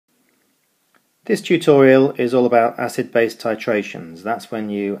This tutorial is all about acid-base titrations. That's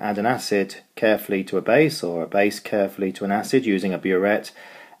when you add an acid carefully to a base or a base carefully to an acid using a burette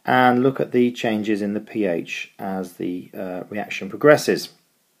and look at the changes in the pH as the reaction progresses.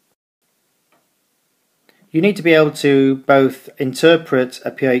 You need to be able to both interpret a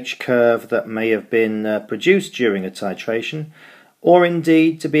pH curve that may have been produced during a titration, or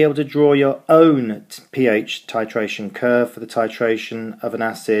indeed to be able to draw your own pH titration curve for the titration of an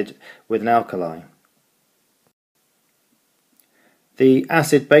acid with an alkali. The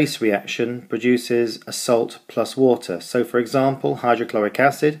acid-base reaction produces a salt plus water. So for example, hydrochloric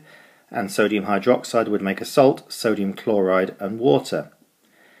acid and sodium hydroxide would make a salt, sodium chloride and water.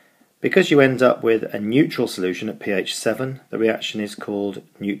 Because you end up with a neutral solution at pH 7, the reaction is called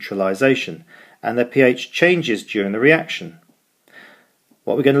neutralization, and the pH changes during the reaction.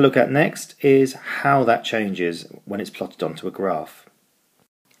 What we're going to look at next is how that changes when it's plotted onto a graph.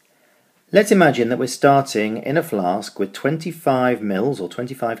 Let's imagine that we're starting in a flask with 25 mils or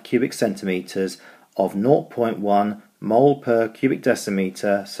 25 cubic centimeters of 0.1 mole per cubic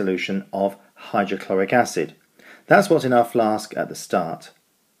decimeter solution of hydrochloric acid. That's what's in our flask at the start.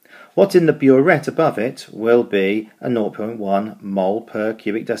 What's in the burette above it will be a 0.1 mole per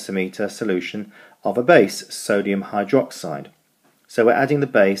cubic decimeter solution of a base, sodium hydroxide. So we're adding the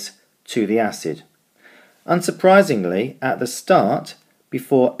base to the acid. Unsurprisingly, at the start,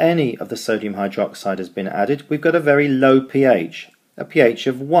 before any of the sodium hydroxide has been added, we've got a very low pH, a pH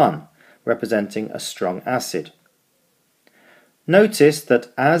of 1, representing a strong acid. Notice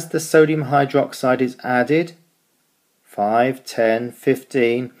that as the sodium hydroxide is added, 5, 10,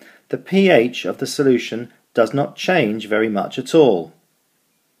 15, the pH of the solution does not change very much at all.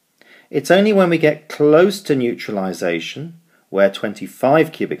 It's only when we get close to neutralization, where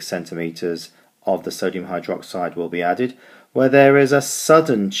 25 cubic centimeters of the sodium hydroxide will be added, where there is a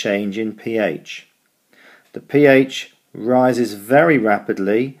sudden change in pH. The pH rises very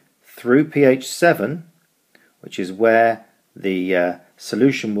rapidly through pH 7, which is where the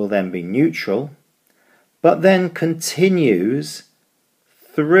solution will then be neutral, but then continues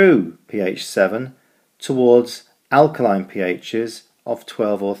through pH 7 towards alkaline pHs of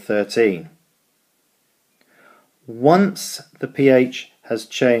 12 or 13. Once the pH has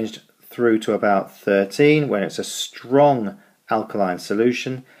changed through to about 13, when it's a strong alkaline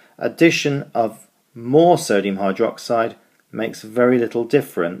solution, addition of more sodium hydroxide makes very little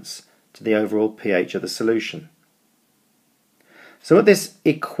difference to the overall pH of the solution. So at this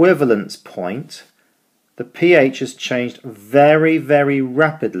equivalence point, the pH has changed very, very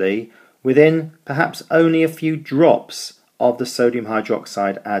rapidly within perhaps only a few drops of the sodium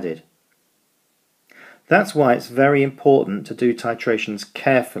hydroxide added. That's why it's very important to do titrations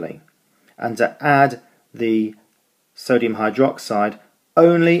carefully and to add the sodium hydroxide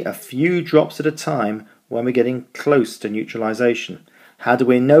only a few drops at a time when we're getting close to neutralization. How do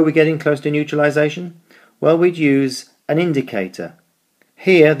we know we're getting close to neutralization? Well, we'd use an indicator.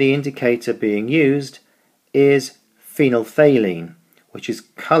 Here the indicator being used is phenolphthalein, which is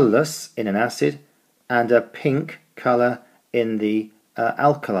colourless in an acid and a pink colour in the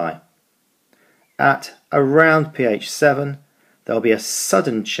alkali. At around pH 7 there will be a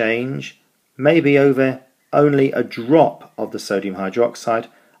sudden change, maybe over only a drop of the sodium hydroxide,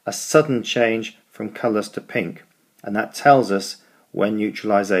 a sudden change from colourless to pink, and that tells us when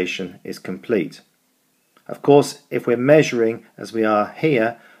neutralization is complete. Of course, if we're measuring, as we are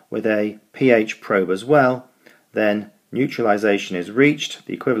here, with a pH probe as well, then neutralization is reached,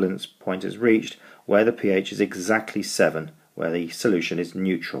 the equivalence point is reached, where the pH is exactly 7, where the solution is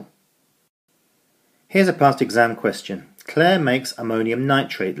neutral. Here's a past exam question. Claire makes ammonium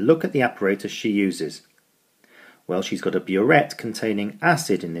nitrate. Look at the apparatus she uses. Well, she's got a burette containing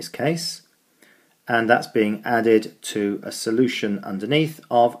acid in this case, and that's being added to a solution underneath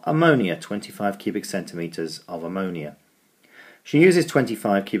of ammonia, 25 cubic centimeters of ammonia. She uses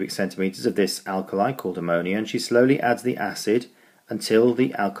 25 cubic centimeters of this alkali called ammonia, and she slowly adds the acid until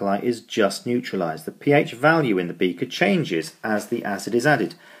the alkali is just neutralized. The pH value in the beaker changes as the acid is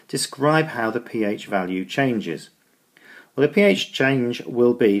added. Describe how the pH value changes. Well, the pH change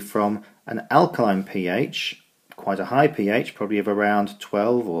will be from an alkaline pH, quite a high pH, probably of around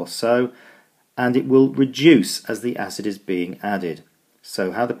 12 or so, and it will reduce as the acid is being added.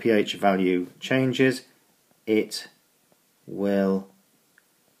 So how the pH value changes, it will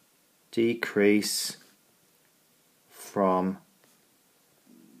decrease from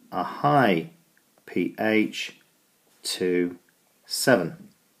a high pH to 7,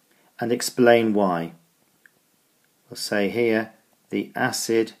 and explain why. We'll say here the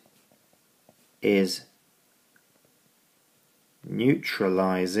acid is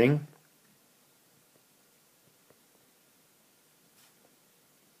neutralizing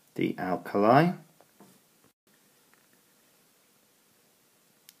the alkali,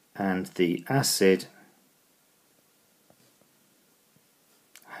 and the acid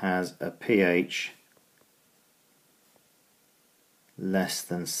has a pH less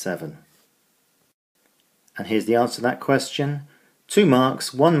than 7. And here's the answer to that question. 2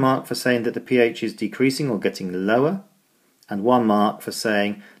 marks, 1 mark for saying that the pH is decreasing or getting lower, and 1 mark for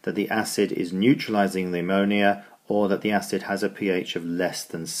saying that the acid is neutralizing the ammonia or that the acid has a pH of less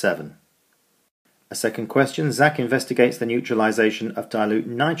than 7. A second question, Zach investigates the neutralization of dilute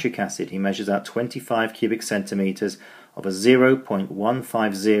nitric acid. He measures out 25 cubic centimeters of a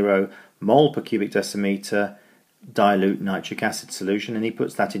 0.150 mole per cubic decimeter dilute nitric acid solution, and he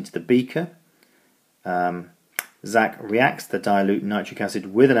puts that into the beaker. Zach reacts the dilute nitric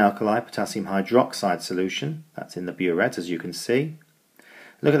acid with an alkali potassium hydroxide solution. That's in the burette, as you can see.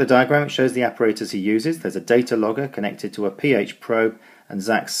 Look at the diagram, it shows the apparatus he uses. There's a data logger connected to a pH probe, and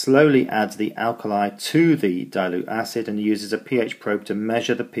Zach slowly adds the alkali to the dilute acid and uses a pH probe to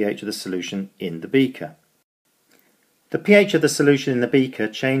measure the pH of the solution in the beaker. The pH of the solution in the beaker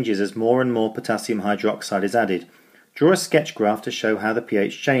changes as more and more potassium hydroxide is added. Draw a sketch graph to show how the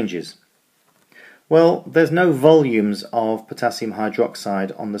pH changes. Well, there's no volumes of potassium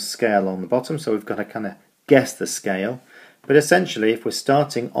hydroxide on the scale on the bottom, so we've got to kind of guess the scale. But essentially, if we're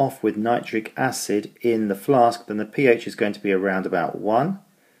starting off with nitric acid in the flask, then the pH is going to be around about 1.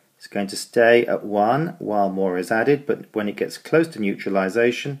 It's going to stay at 1 while more is added, but when it gets close to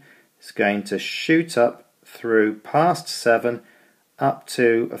neutralization, it's going to shoot up through past 7 up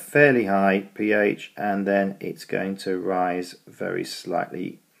to a fairly high pH, and then it's going to rise very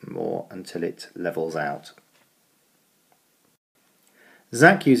slightly more until it levels out.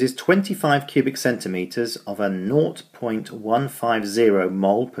 Zach uses 25 cubic centimeters of a 0.150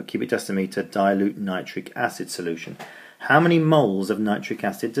 mole per cubic decimeter dilute nitric acid solution. How many moles of nitric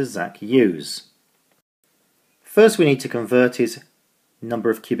acid does Zach use? First, we need to convert his number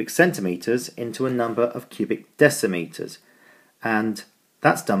of cubic centimeters into a number of cubic decimeters, and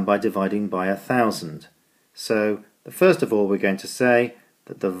that's done by dividing by 1,000. So first of all, we're going to say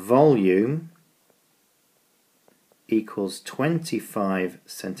that the volume equals 25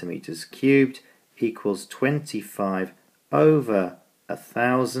 centimeters cubed equals 25 over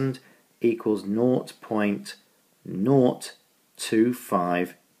 1,000 equals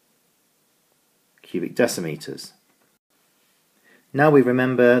 0.025 cubic decimeters. Now we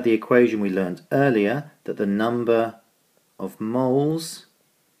remember the equation we learned earlier, that the number of moles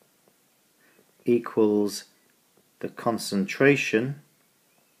equals the concentration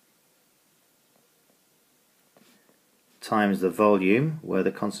times the volume, where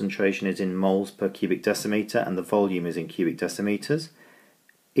the concentration is in moles per cubic decimeter and the volume is in cubic decimeters,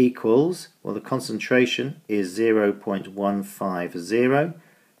 equals, well, the concentration is 0.150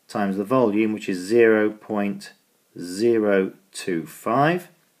 times the volume, which is 0.025,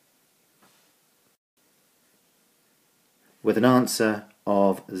 with an answer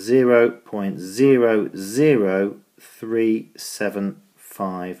of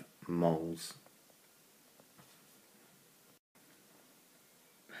 0.00375 moles.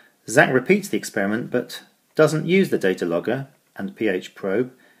 Zach repeats the experiment but doesn't use the data logger and pH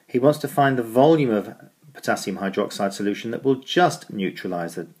probe. He wants to find the volume of potassium hydroxide solution that will just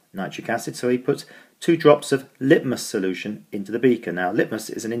neutralize the nitric acid, so he puts 2 drops of litmus solution into the beaker. Now, litmus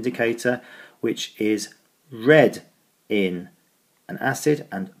is an indicator which is red in an acid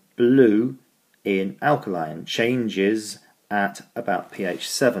and blue in alkali and changes at about pH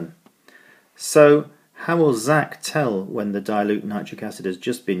 7. So how will Zach tell when the dilute nitric acid has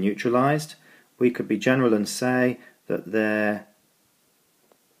just been neutralized? We could be general and say that there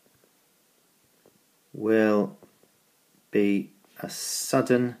will be a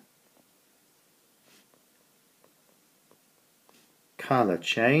sudden color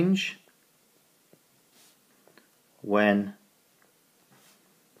change when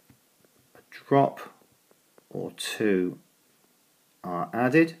a drop or 2 are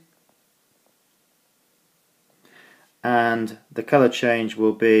added, and the color change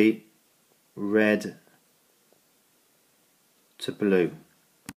will be red to blue.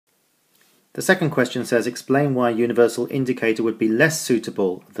 The second question says, explain why a universal indicator would be less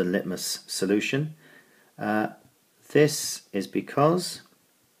suitable than litmus solution. This is because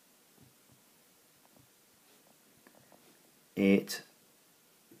it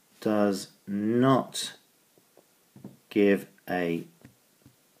does not give a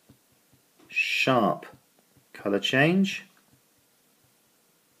sharp color change.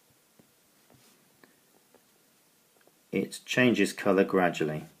 It changes color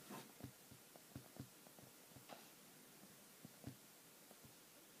gradually.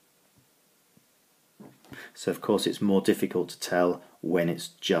 so of course it's more difficult to tell when it's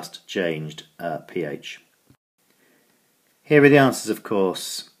just changed pH. Here are the answers, of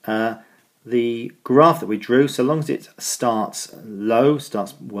course. The graph that we drew, so long as it starts low,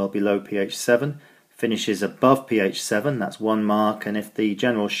 starts well below pH 7, finishes above pH 7, that's 1 mark, and if the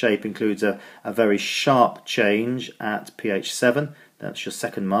general shape includes a very sharp change at pH 7, that's your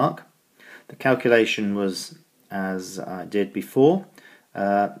 2nd mark. The calculation was as I did before.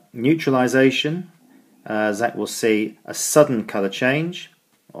 Neutralization, Zach will see a sudden colour change,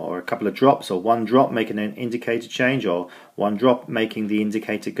 or a couple of drops, or 1 drop making an indicator change, or 1 drop making the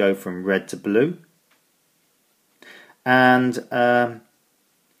indicator go from red to blue. And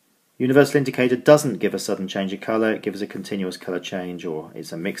universal indicator doesn't give a sudden change of colour, it gives a continuous colour change, or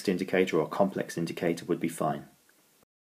it's a mixed indicator or a complex indicator would be fine.